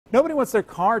Nobody wants their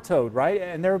car towed, right?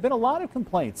 And there have been a lot of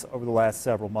complaints over the last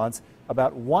several months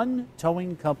about one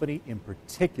towing company in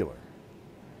particular.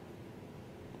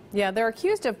 Yeah, they're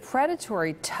accused of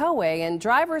predatory towing, and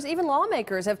drivers, even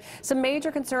lawmakers, have some major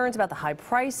concerns about the high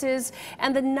prices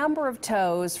and the number of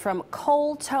tows from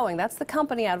Co Towing. That's the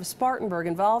company out of Spartanburg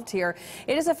involved here.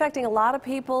 It is affecting a lot of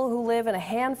people who live in a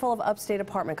handful of upstate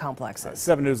apartment complexes.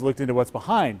 7 News looked into what's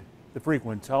behind the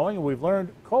frequent towing, and we've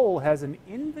learned Co has an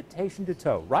invitation to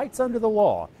tow, rights under the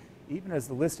law, even as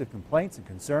the list of complaints and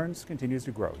concerns continues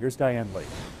to grow. Here's Diane Lee.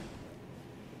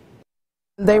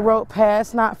 They wrote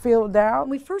pass not filled out.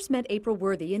 We first met April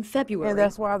Worthy in February. And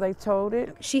that's why they towed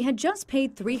it. She had just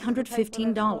paid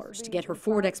 $315 to get her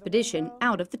Ford Expedition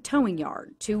out of the towing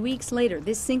yard. 2 weeks later,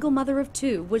 this single mother of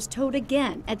two was towed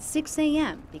again at 6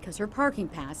 a.m. because her parking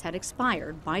pass had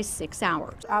expired by 6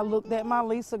 hours. I looked at my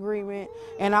lease agreement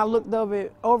and I looked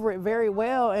over it very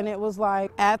well, and it was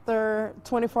like after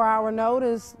 24-hour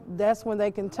notice, that's when they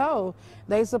can tow.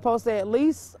 They're supposed to at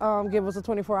least give us a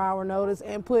 24-hour notice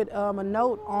and put a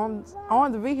note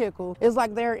on the vehicle. It's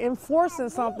like they're enforcing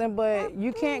something, but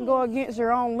you can't go against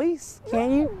your own lease,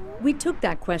 can you? We took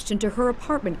that question to her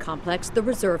apartment complex, The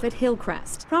Reserve at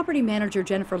Hillcrest. Property manager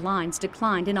Jennifer Lines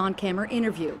declined an on-camera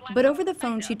interview, but over the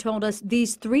phone she told us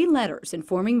these 3 letters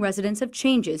informing residents of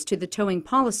changes to the towing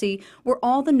policy were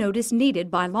all the notice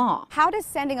needed by law. How does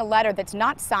sending a letter that's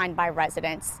not signed by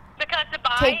residents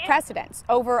take precedence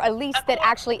over a lease that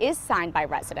actually is signed by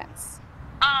residents?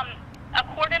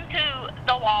 According to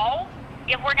the law,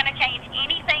 if we're going to change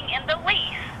anything in the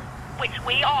lease, which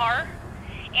we are,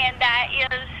 and that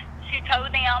is to tow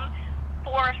them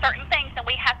for certain things, then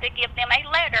we have to give them a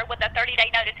letter with a 30-day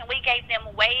notice, and we gave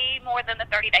them way more than the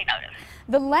 30-day notice.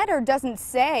 The letter doesn't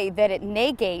say that it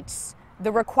negates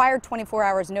the required 24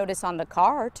 hours notice on the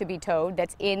car to be towed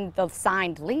that's in the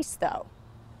signed lease, though.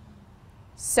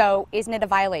 So isn't it a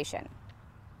violation?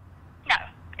 No,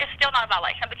 it's still not a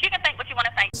violation, but you can think what you want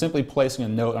to think. Simply placing a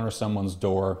note under someone's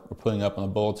door or putting up on a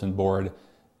bulletin board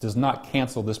does not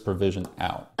cancel this provision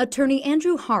out. Attorney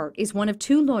Andrew Hart is one of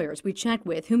 2 lawyers we checked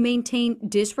with who maintain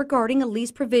disregarding a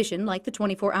lease provision like the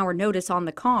 24-hour notice on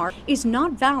the car is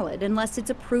not valid unless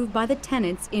it's approved by the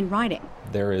tenants in writing.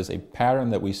 There is a pattern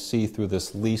that we see through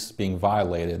this lease being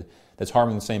violated that's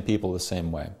harming the same people the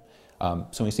same way. So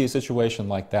when we see a situation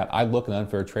like that, I look at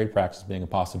unfair trade practice being a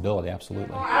possibility,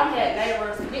 absolutely. I've had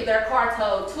neighbors get their car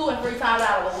towed 2 and 3 times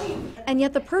out of the week. And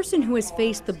yet the person who has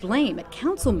faced the blame at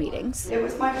council meetings It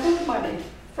was my food money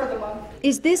for the month.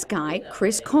 is this guy,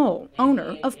 Chris Cole,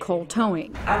 owner of Co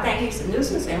Towing. I think he's a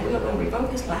nuisance and we're going to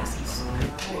revoke his license.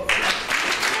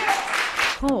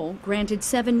 Cole granted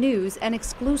 7 News an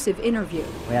exclusive interview.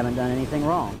 We haven't done anything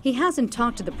wrong. He hasn't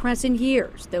talked to the press in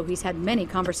years, though he's had many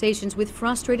conversations with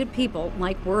frustrated people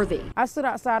like Worthy. I stood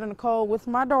outside in the cold with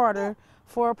my daughter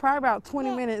for probably about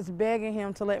 20 minutes begging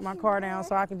him to let my car down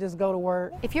so I could just go to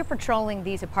work. If you're patrolling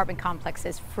these apartment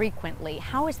complexes frequently,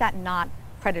 how is that not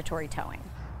predatory towing?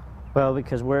 Well,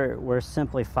 because we're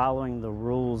simply following the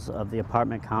rules of the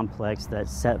apartment complex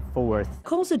that's set forth.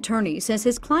 Cole's attorney says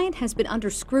his client has been under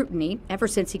scrutiny ever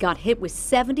since he got hit with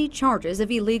 70 charges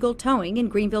of illegal towing in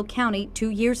Greenville County 2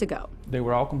 years ago. They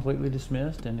were all completely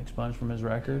dismissed and expunged from his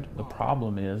record. The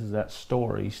problem is that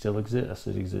story still exists.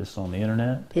 It exists on the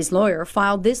internet. His lawyer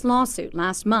filed this lawsuit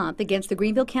last month against the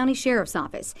Greenville County Sheriff's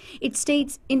Office. It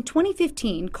states in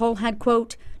 2015, Cole had,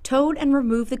 quote, towed and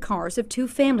removed the cars of 2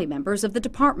 family members of the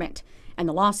department. And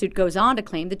the lawsuit goes on to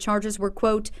claim the charges were,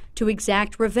 quote, to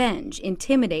exact revenge,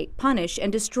 intimidate, punish,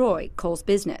 and destroy Cole's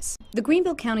business. The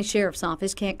Greenville County Sheriff's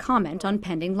Office can't comment on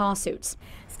pending lawsuits.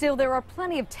 Still, there are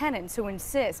plenty of tenants who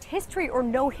insist, history or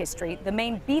no history, the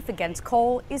main beef against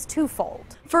Cole is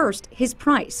twofold. First, his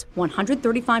price,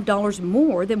 $135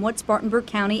 more than what Spartanburg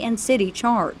County and City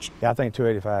charge. Yeah, I think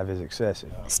 $285 is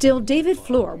excessive. Still, David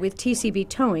Floor with TCB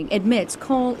Towing admits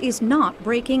Cole is not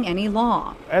breaking any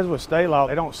law. As with state law,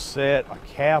 they don't set a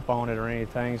cap on it or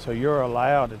anything, so you're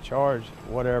allowed to charge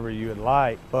whatever you would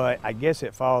like. But I guess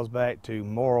it falls back to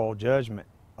moral judgment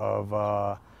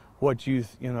of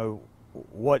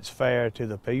what's fair to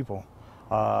the people,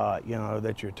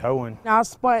 that you're towing. I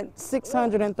spent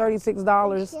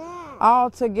 $636 all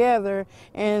together,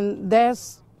 and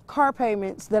that's car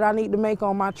payments that I need to make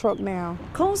on my truck now.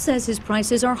 Cole says his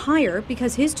prices are higher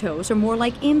because his tows are more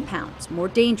like impounds, more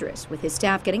dangerous, with his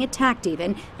staff getting attacked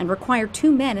even, and require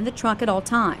 2 men in the truck at all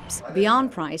times.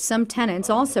 Beyond price, some tenants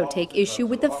also take issue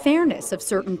with the fairness of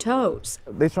certain tows.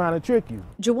 They're trying to trick you.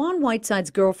 Jawan Whiteside's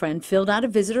girlfriend filled out a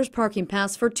visitor's parking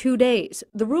pass for 2 days.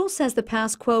 The rule says the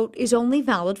pass, quote, is only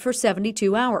valid for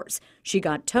 72 hours. She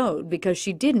got towed because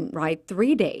she didn't write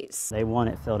 3 days. They want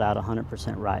it filled out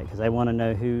 100% right because they want to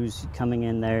know who's coming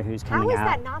in there, who's coming out. How is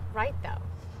that not right,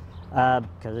 though?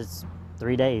 Because it's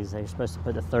 3 days. They're supposed to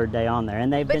put the third day on there,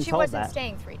 and they've been told that. But she wasn't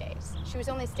staying 3 days. She was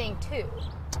only staying 2.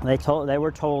 They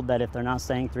were told that if they're not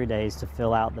staying 3 days to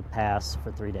fill out the pass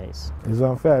for 3 days. It's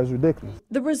unfair. It's ridiculous.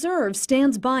 The Reserve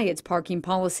stands by its parking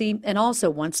policy and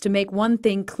also wants to make one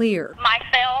thing clear.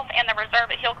 Myself and the Reserve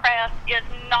at Hillcrest is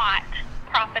not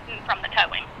profiting from the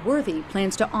towing. Worthy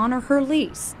plans to honor her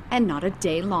lease and not a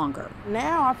day longer.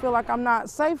 Now I feel like I'm not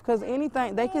safe because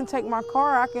anything, they can take my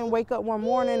car. I can wake up one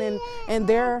morning and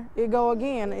there it go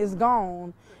again. It's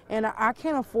gone. And I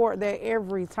can't afford that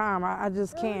every time. I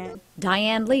just can't.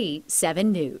 Diane Lee,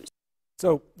 7 News.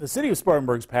 So the city of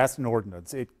Spartanburg's passed an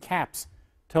ordinance. It caps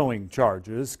towing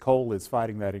charges. Cole is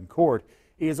fighting that in court.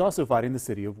 He is also fighting the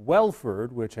city of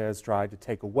Welford, which has tried to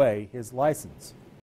take away his license.